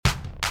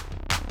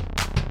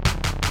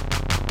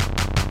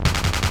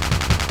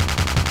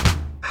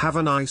Have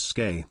a nice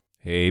gay.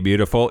 Hey,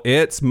 beautiful.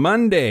 It's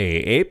Monday,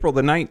 April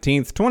the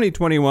 19th,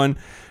 2021.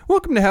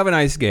 Welcome to Have a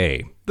Nice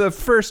Gay, the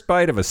first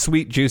bite of a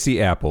sweet,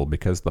 juicy apple,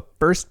 because the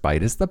first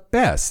bite is the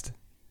best.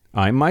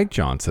 I'm Mike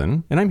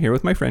Johnson, and I'm here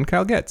with my friend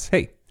Kyle Getz.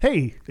 Hey.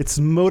 Hey, it's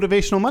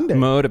Motivational Monday.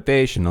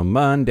 Motivational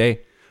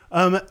Monday.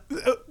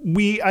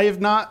 I have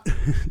not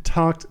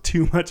talked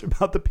too much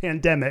about the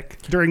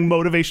pandemic during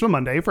Motivational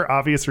Monday for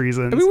obvious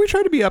reasons. I mean, we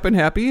try to be up and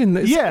happy, and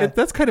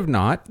that's kind of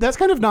not. That's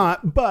kind of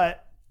not,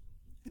 but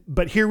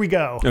here we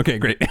go. Okay,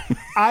 great.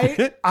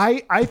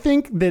 I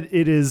think that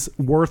it is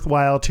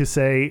worthwhile to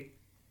say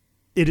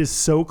it is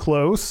so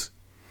close.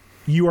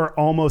 You are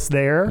almost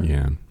there.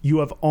 Yeah. You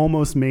have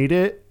almost made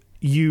it.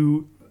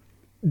 You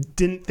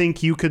didn't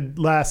think you could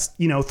last,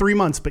 3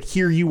 months, but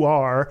here you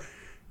are.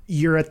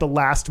 You're at the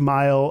last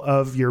mile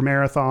of your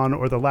marathon,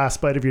 or the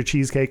last bite of your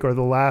cheesecake, or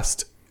the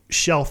last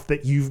shelf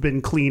that you've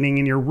been cleaning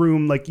in your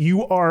room. Like,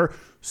 you are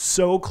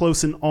so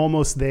close and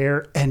almost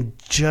there, and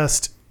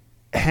just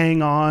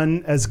hang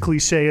on, as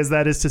cliche as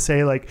that is to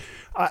say. Like,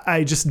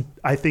 I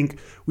think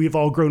we've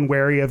all grown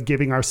wary of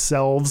giving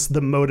ourselves the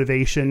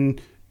motivation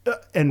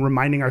and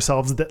reminding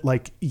ourselves that,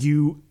 like,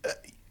 you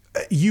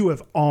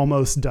have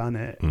almost done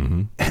it,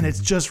 and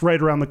it's just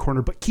right around the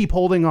corner. But keep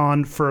holding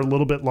on for a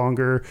little bit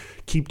longer.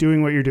 Keep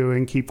doing what you're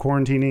doing. Keep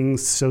quarantining,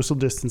 social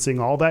distancing,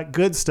 all that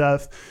good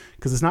stuff,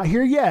 because it's not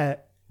here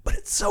yet, but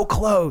it's so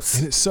close.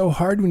 And it's so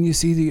hard when you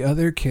see the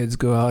other kids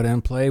go out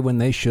and play when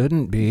they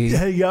shouldn't be.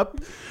 Yep.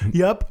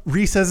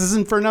 Recess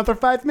isn't for another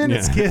 5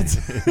 minutes, kids.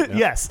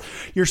 Yes,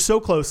 you're so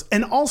close.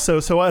 And also,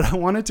 so what I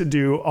wanted to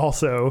do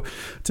also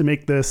to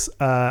make this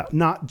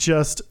not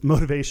just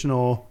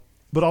motivational,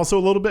 but also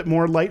a little bit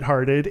more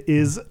lighthearted,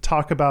 is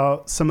talk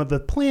about some of the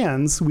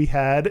plans we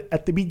had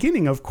at the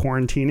beginning of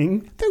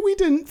quarantining that we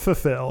didn't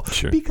fulfill.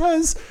 Sure.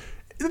 Because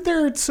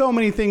there are so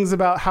many things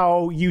about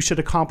how you should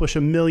accomplish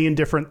a million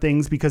different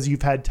things because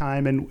you've had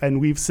time. And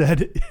we've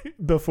said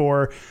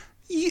before,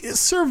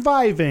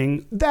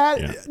 surviving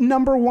that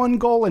number one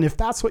goal. And if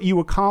that's what you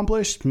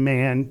accomplished,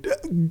 man,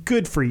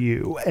 good for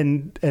you,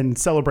 and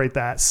celebrate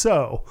that.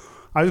 So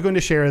I was going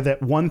to share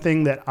that one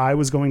thing that I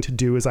was going to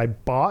do is I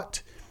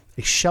bought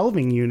a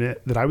shelving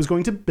unit that I was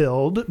going to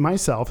build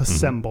myself,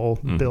 assemble.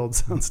 Build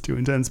sounds too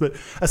intense, but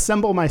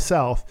assemble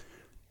myself.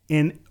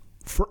 And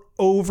for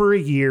over a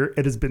year,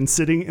 it has been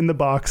sitting in the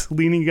box,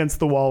 leaning against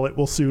the wall. It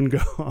will soon go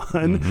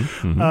on.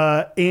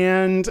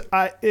 And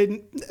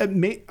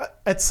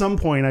at some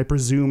point, I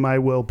presume I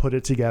will put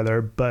it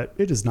together, but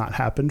it has not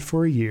happened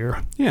for a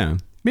year. Yeah.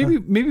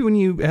 Maybe when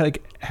you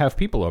have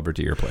people over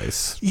to your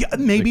place. Yeah,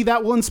 maybe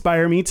that will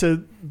inspire me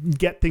to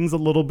get things a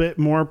little bit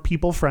more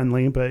people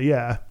friendly. But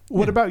yeah.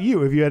 What about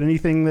you? Have you had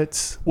anything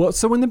that's... Well,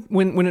 so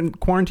when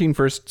quarantine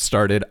first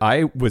started,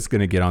 I was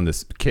going to get on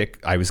this kick.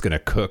 I was going to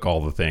cook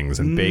all the things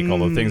and bake all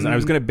the things. And I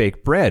was going to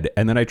bake bread.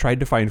 And then I tried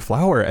to find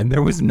flour, and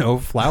there was no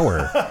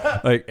flour.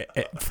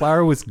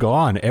 Flour was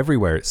gone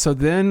everywhere. So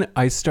then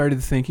I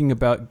started thinking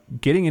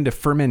about getting into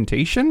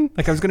fermentation.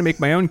 Like, I was going to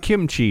make my own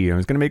kimchi. I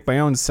was going to make my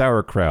own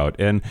sauerkraut.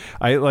 And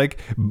I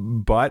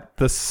bought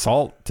the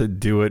salt to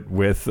do it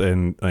with,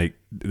 and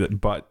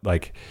bought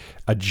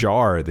a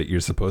jar that you're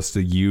supposed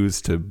to use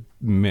to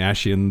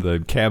mash in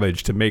the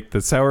cabbage to make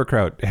the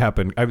sauerkraut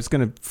happen. I was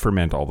going to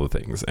ferment all the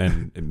things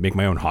and make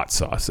my own hot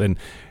sauce. And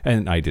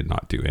I did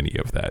not do any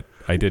of that.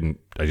 I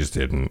just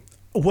didn't.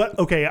 What?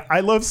 Okay. I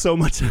love so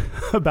much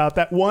about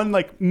that. One,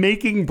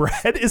 making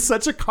bread is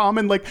such a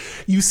common,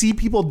 you see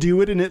people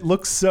do it and it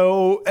looks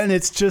so, and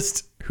it's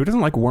just, who doesn't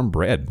like warm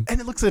bread?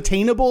 And it looks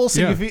attainable.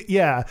 So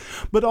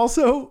but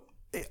also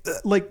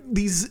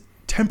these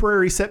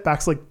temporary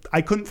setbacks.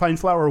 I couldn't find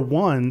flour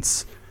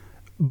once,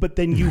 but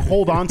then you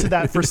hold on to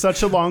that for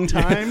such a long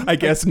time. I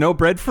guess no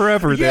bread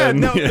forever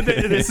then. No,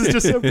 this is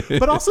just so,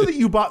 but also that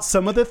you bought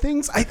some of the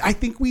things. I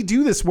think we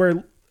do this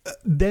where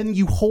then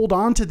you hold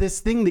on to this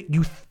thing that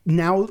you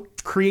now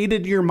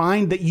created in your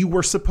mind that you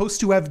were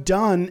supposed to have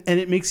done. And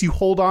it makes you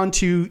hold on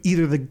to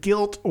either the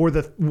guilt or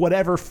the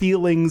whatever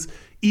feelings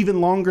even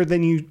longer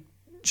than you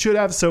should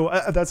have. So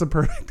that's a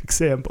perfect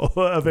example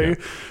of a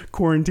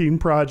quarantine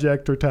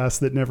project or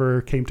task that never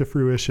came to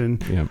fruition.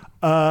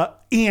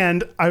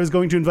 And I was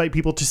going to invite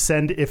people to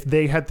send if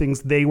they had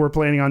things they were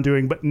planning on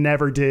doing but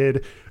never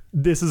did.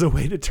 This is a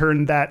way to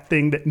turn that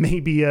thing that may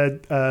be a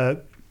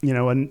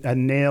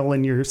nail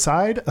in your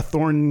side, a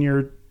thorn in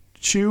your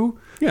shoe.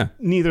 Yeah.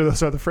 Neither of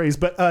those are the phrase,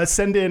 but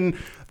send in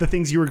the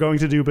things you were going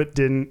to do but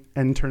didn't,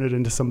 and turn it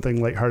into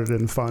something lighthearted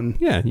and fun.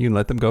 Yeah, you can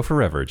let them go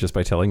forever just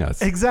by telling us.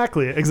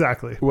 Exactly.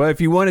 Well, if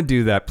you want to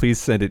do that, please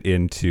send it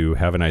in to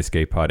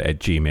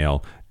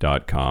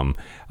haveanicegaypod@gmail.com.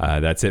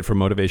 That's it for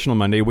Motivational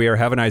Monday. We are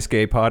Have a Nice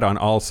Gay Pod on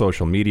all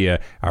social media.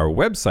 Our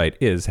website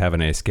is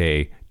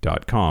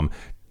haveanicegay.com.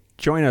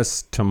 Join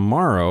us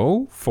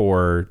tomorrow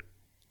for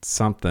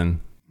something.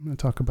 I'm going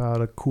to talk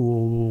about a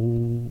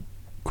cool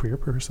queer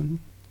person.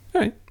 All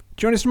right.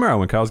 Join us tomorrow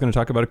when Kyle's going to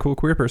talk about a cool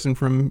queer person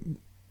from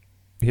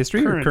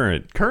history or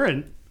current?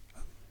 Current.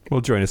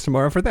 Well, join us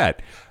tomorrow for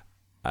that.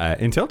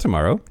 Until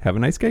tomorrow, have a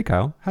nice day,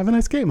 Kyle. Have a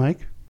nice day,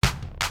 Mike.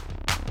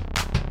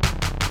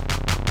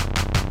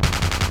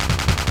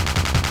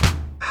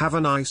 Have a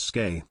nice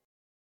day.